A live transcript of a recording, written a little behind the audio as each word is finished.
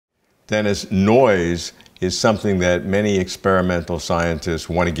Dennis, noise is something that many experimental scientists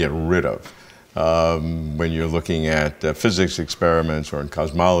want to get rid of. When you're looking at physics experiments or in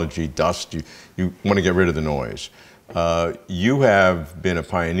cosmology, dust, you want to get rid of the noise. You have been a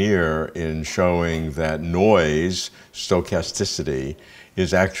pioneer in showing that noise, stochasticity,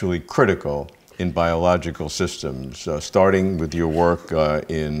 is actually critical in biological systems, starting with your work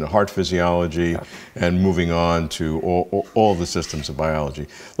in heart physiology and moving on to all the systems of biology.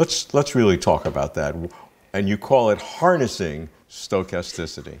 Let's really talk about that. And you call it harnessing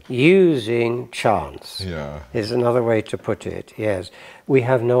stochasticity. Using chance is another way to put it, yes. We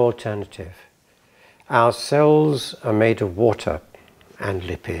have no alternative. Our cells are made of water and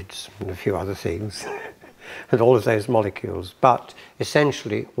lipids and a few other things, and all of those molecules, but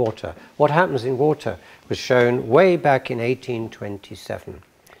essentially water. What happens in water was shown way back in 1827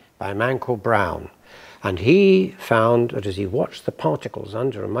 by a man called Brown. And he found that as he watched the particles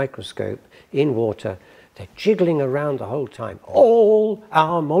under a microscope in water, they're jiggling around the whole time. All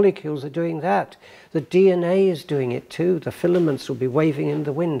our molecules are doing that. The DNA is doing it too. The filaments will be waving in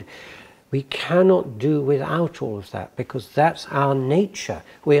the wind. We cannot do without all of that because that's our nature.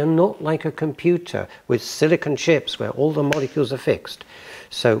 We are not like a computer with silicon chips where all the molecules are fixed.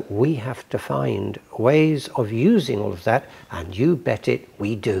 So we have to find ways of using all of that, and you bet it,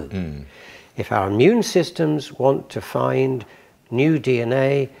 we do. If our immune systems want to find new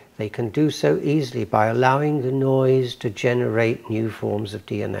DNA, they can do so easily by allowing the noise to generate new forms of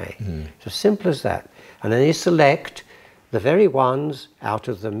DNA. It's as simple as that. And then they select the very ones out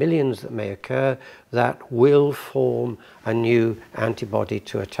of the millions that may occur that will form a new antibody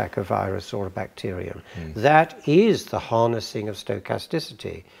to attack a virus or a bacterium. That is the harnessing of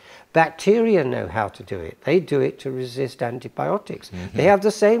stochasticity. Bacteria know how to do it. They do it to resist antibiotics. They have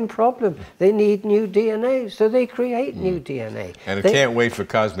the same problem. They need new DNA, so they create new DNA. And it can't wait for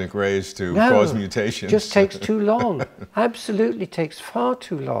cosmic rays to cause mutations. It just takes too long. Absolutely takes far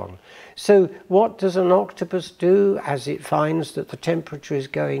too long. So what does an octopus do as it finds that the temperature is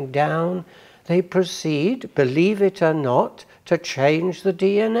going down? They proceed, believe it or not, to change the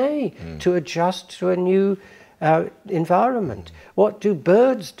DNA, to adjust to a new environment. What do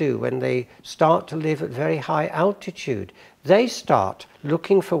birds do when they start to live at very high altitude? They start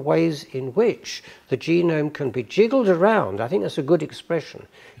looking for ways in which the genome can be jiggled around. I think that's a good expression.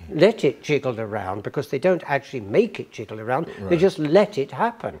 Let it jiggle around, because they don't actually make it jiggle around. They just let it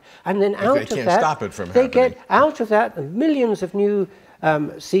happen. And then out of that, stop it from they happening. get out of that millions of new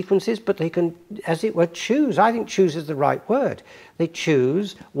sequences, but they can, as it were, choose. I think choose is the right word. They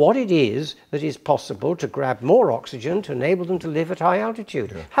choose what it is that is possible to grab more oxygen to enable them to live at high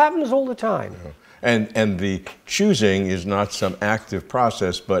altitude. Happens all the time. And the choosing is not some active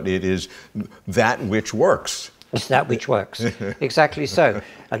process, but it is that which works. It's that which works. Exactly so.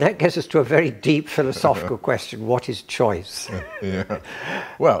 And that gets us to a very deep philosophical question. What is choice?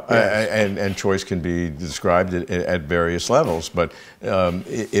 Well, and choice can be described at various levels, but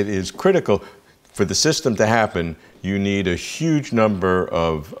it is critical. For the system to happen, you need a huge number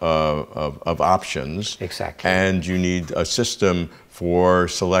of options. Exactly. And you need a system for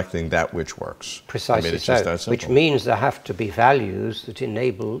selecting that which works. Precisely it's so. just that simple. Which means there have to be values that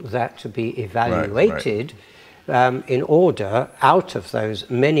enable that to be evaluated in order, out of those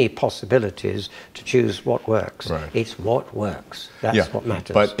many possibilities, to choose what works. It's what works. That's what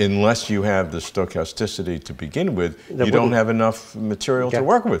matters. But unless you have the stochasticity to begin with, you don't have enough material to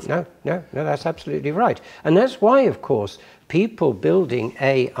work with. No, that's absolutely right. And that's why, of course, people building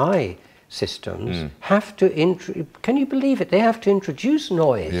AI systems have to, can you believe it? They have to introduce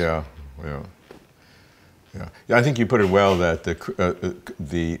noise. Yeah. I think you put it well that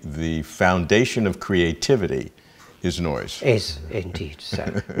the foundation of creativity is noise. Is indeed so.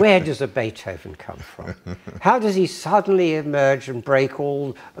 Where does a Beethoven come from? How does he suddenly emerge and break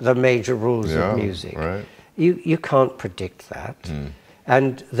all the major rules of music? You can't predict that.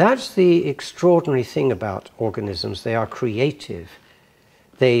 And that's the extraordinary thing about organisms. They are creative.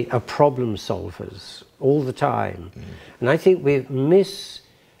 They are problem solvers all the time. And I think we've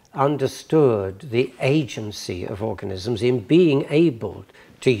misunderstood the agency of organisms in being able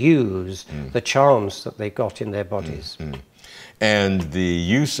to use the chance that they got in their bodies. And the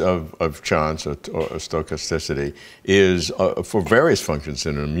use of chance or stochasticity is for various functions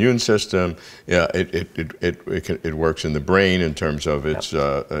in an immune system. It works in the brain in terms of its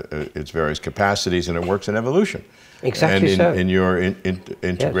various capacities, and it works in evolution. Exactly so. And in your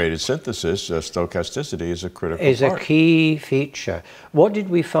integrated synthesis, stochasticity is a critical part. Is a key feature. What did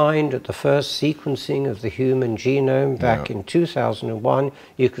we find at the first sequencing of the human genome back in 2001?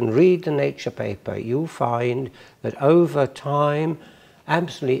 You can read the Nature paper. You'll find that over time,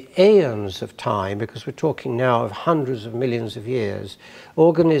 absolutely eons of time, because we're talking now of hundreds of millions of years,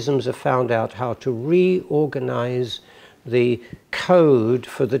 organisms have found out how to reorganize the code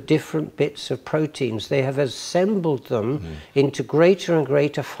for the different bits of proteins. They have assembled them into greater and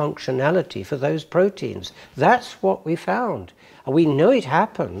greater functionality for those proteins. That's what we found. And we know it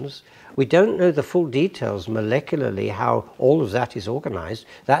happens. We don't know the full details molecularly how all of that is organized.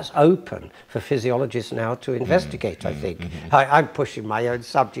 That's open for physiologists now to investigate, I think. I'm pushing my own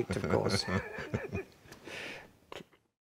subject, of course.